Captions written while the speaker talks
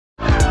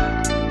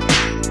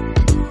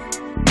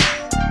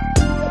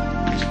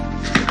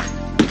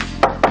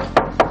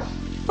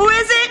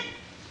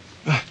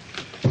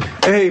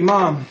Hey,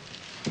 Mom.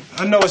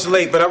 I know it's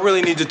late, but I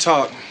really need to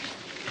talk.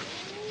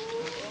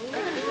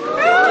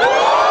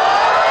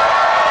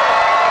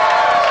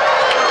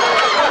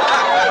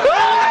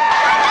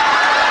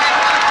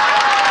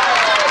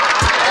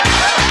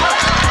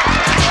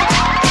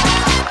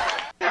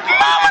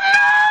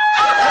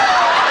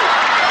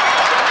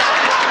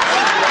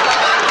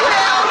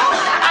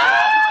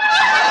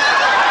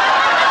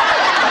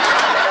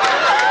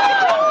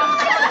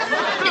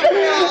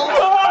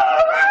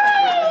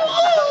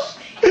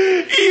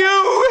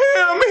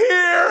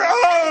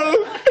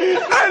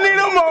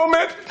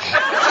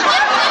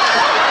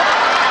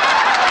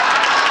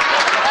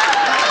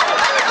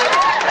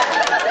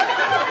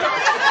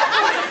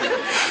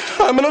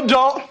 I'm an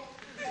adult.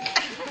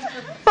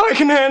 I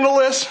can handle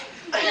this.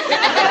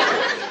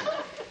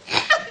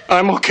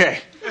 I'm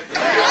okay.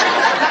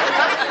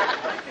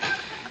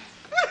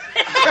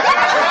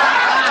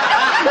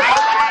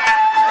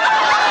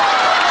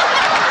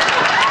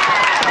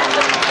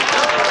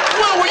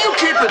 Well, will you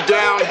keep it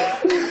down?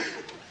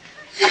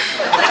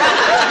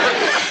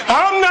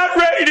 I'm not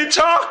ready to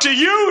talk to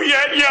you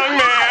yet, young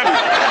man.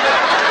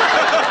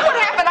 What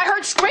happened? I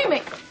heard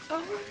screaming.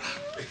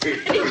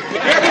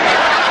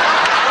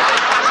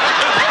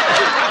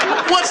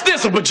 What's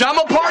this, a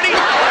pajama party?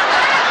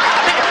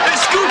 Hey,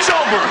 scooch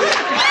over.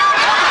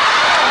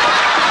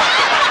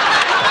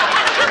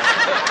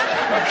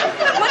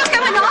 What's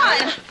going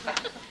on?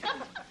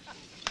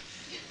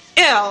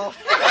 Ew.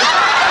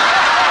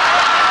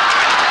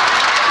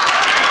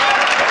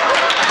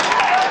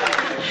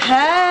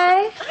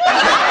 Hey.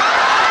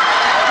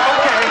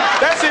 Okay,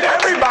 that's it.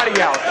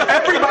 Everybody out.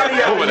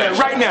 Everybody out there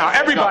right now.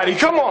 Everybody,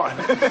 come on.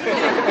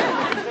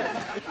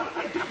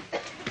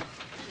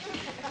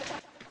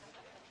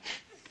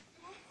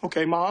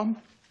 Okay, Mom,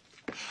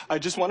 I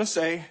just want to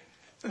say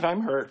that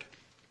I'm hurt.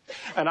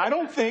 And I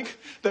don't think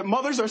that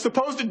mothers are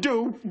supposed to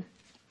do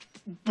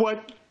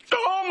what...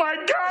 Oh, my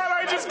God,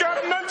 I just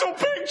got a mental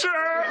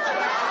picture!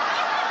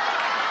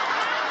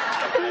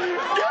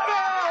 Get